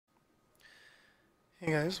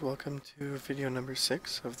Hey guys, welcome to video number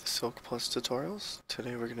 6 of the Cilk Plus tutorials.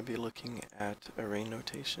 Today we're going to be looking at array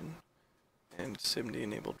notation and SIMD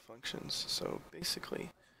enabled functions. So basically,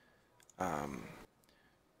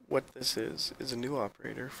 what this is a new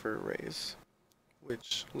operator for arrays,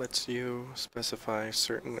 which lets you specify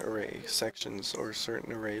certain array sections or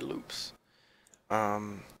certain array loops. But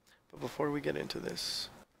before we get into this,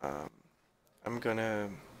 I'm going to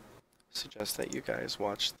suggest that you guys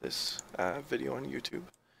watch this video on YouTube.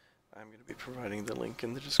 I'm going to be providing the link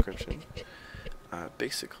in the description.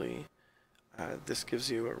 Basically, this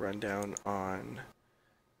gives you a rundown on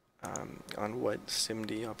what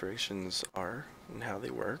SIMD operations are and how they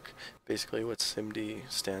work. Basically, what SIMD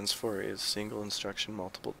stands for is single instruction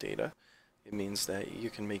multiple data. It means that you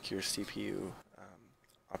can make your CPU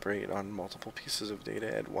operate on multiple pieces of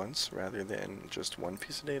data at once rather than just one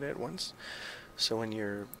piece of data at once. So when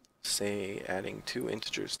you're, say, adding two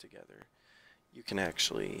integers together, you can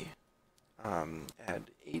actually add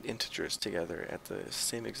 8 integers together at the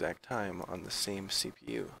same exact time on the same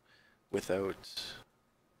CPU without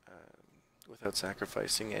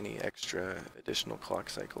sacrificing any extra additional clock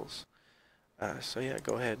cycles. So yeah,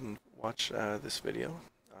 go ahead and watch this video.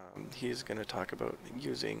 He's going to talk about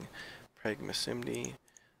using pragma SIMD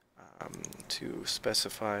to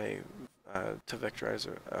specify, to vectorize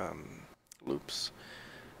loops.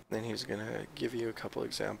 Then he's going to give you a couple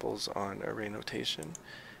examples on array notation.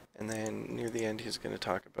 And then near the end, he's going to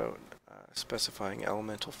talk about specifying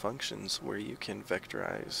elemental functions where you can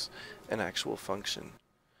vectorize an actual function.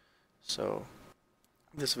 So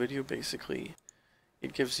this video basically,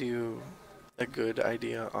 it gives you a good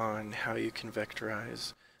idea on how you can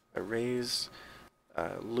vectorize arrays,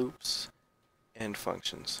 loops, and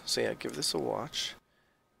functions. So yeah, give this a watch,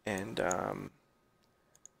 and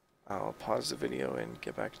I'll pause the video and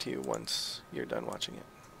get back to you once you're done watching it.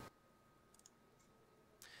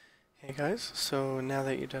 Hey guys, so now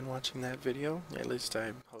that you're done watching that video, at least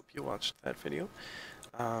I hope you watched that video,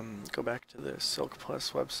 go back to the Cilk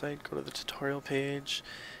Plus website, go to the tutorial page,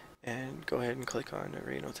 and go ahead and click on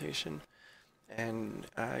array notation, and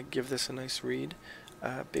give this a nice read.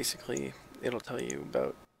 Basically, it'll tell you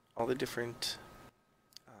about all the different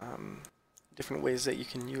ways that you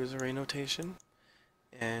can use array notation,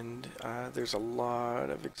 and there's a lot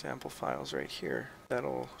of example files right here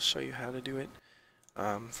that'll show you how to do it.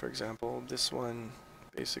 For example, this one,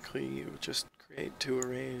 basically you just create two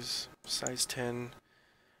arrays, size 10,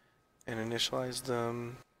 and initialize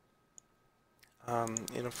them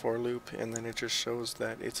in a for loop, and then it just shows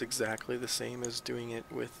that it's exactly the same as doing it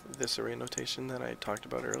with this array notation that I talked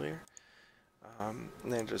about earlier. And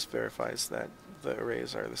then it just verifies that the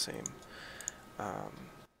arrays are the same.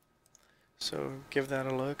 So give that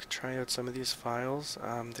a look, try out some of these files.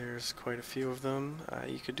 There's quite a few of them.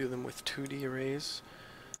 You could do them with 2D arrays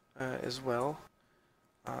as well,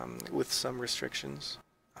 with some restrictions.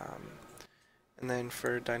 And then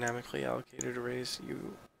for dynamically allocated arrays,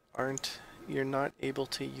 you're not able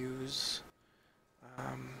to use,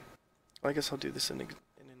 well, I guess I'll do this in an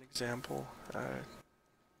example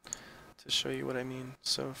to show you what I mean.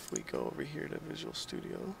 So if we go over here to Visual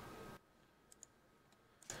Studio,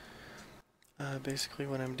 basically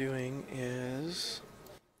what I'm doing is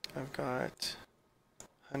I've got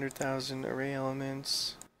 100,000 array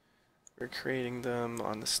elements. We're creating them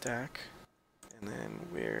on the stack, and then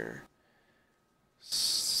we're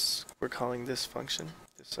calling this function,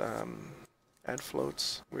 this add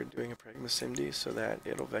floats. We're doing a pragma SIMD so that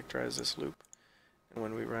it'll vectorize this loop, and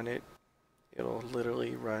when we run it, it'll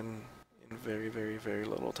literally run in very, very, very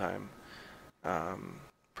little time,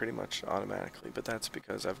 pretty much automatically. But that's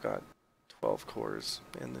because I've got 12 cores,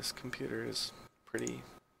 and this computer is pretty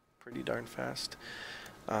darn fast.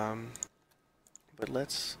 But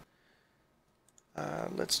let's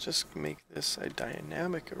just make this a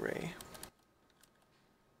dynamic array.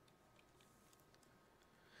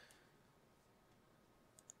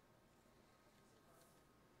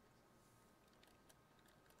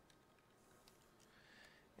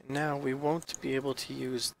 And now we won't be able to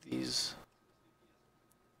use these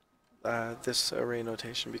this array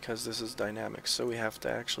notation because this is dynamic, so we have to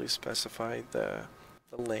actually specify the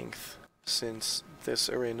length, since this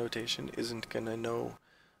array notation isn't going to know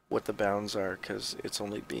what the bounds are because it's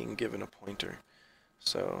only being given a pointer.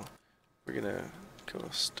 So we're going to go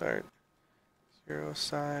start 0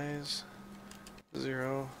 size,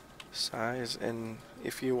 0 size, and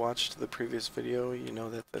if you watched the previous video, you know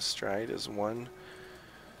that the stride is 1.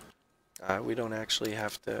 We don't actually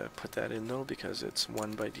have to put that in though because it's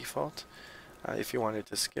 1 by default. If you wanted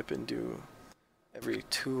to skip and do every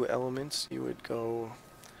 2 elements, you would go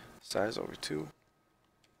size over 2.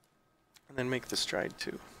 and then make the stride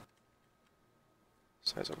 2.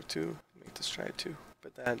 Size over 2, make the stride 2.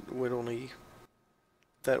 But that would only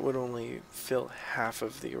fill half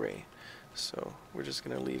of the array. So we're just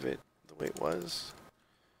going to leave it the way it was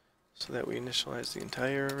so that we initialize the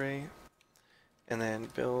entire array and then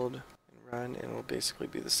build and run, and it'll basically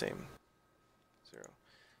be the same. 0.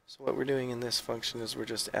 So what we're doing in this function is we're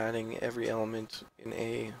just adding every element in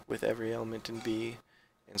A with every element in B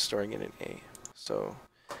and storing it in A. So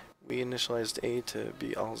we initialized A to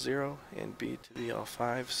be all 0 and B to be all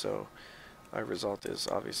 5, so our result is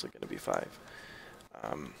obviously going to be 5.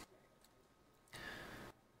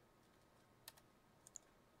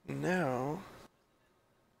 Now,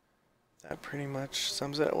 that pretty much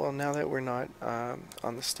sums it up. Well, now that we're not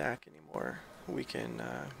on the stack anymore, we can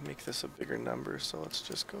make this a bigger number. So let's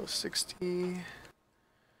just go 60.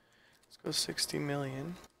 Let's go 60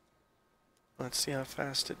 million. Let's see how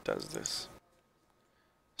fast it does this.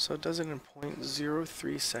 So it does it in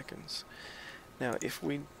 0.03 seconds. Now, if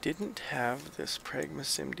we didn't have this Pragma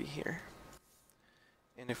SIMD here,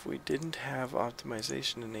 and if we didn't have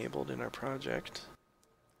optimization enabled in our project,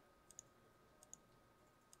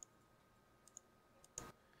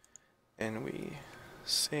 and we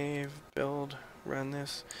save, build, run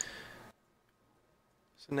this,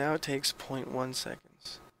 so now it takes 0.1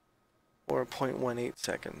 seconds, or 0.18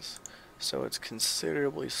 seconds, so it's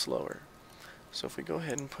considerably slower. So if we go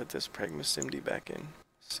ahead and put this Pragma SIMD back in,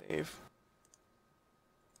 save,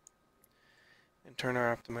 and turn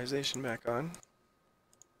our optimization back on,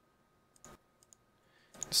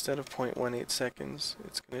 instead of 0.18 seconds,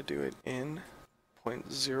 it's going to do it in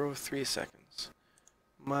 0.03 seconds.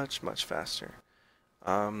 Much, much faster.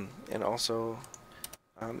 And also,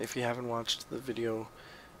 if you haven't watched the video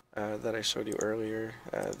that I showed you earlier,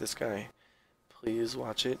 this guy, please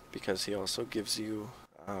watch it, because he also gives you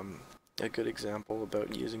a good example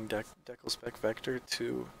about using declspec vector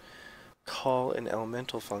to call an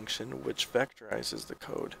elemental function which vectorizes the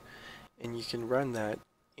code. And you can run that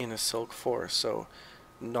in a Cilk 4. So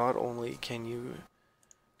not only can you,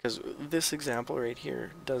 because this example right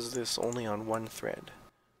here does this only on one thread,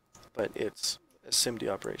 but it's a SIMD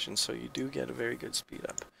operation, so you do get a very good speed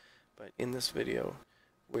up. But in this video,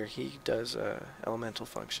 where he does a elemental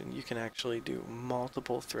function, you can actually do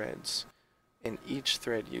multiple threads, and each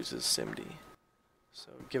thread uses SIMD.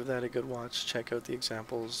 So give that a good watch, check out the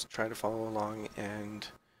examples, try to follow along, and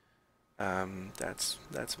that's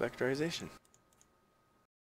vectorization.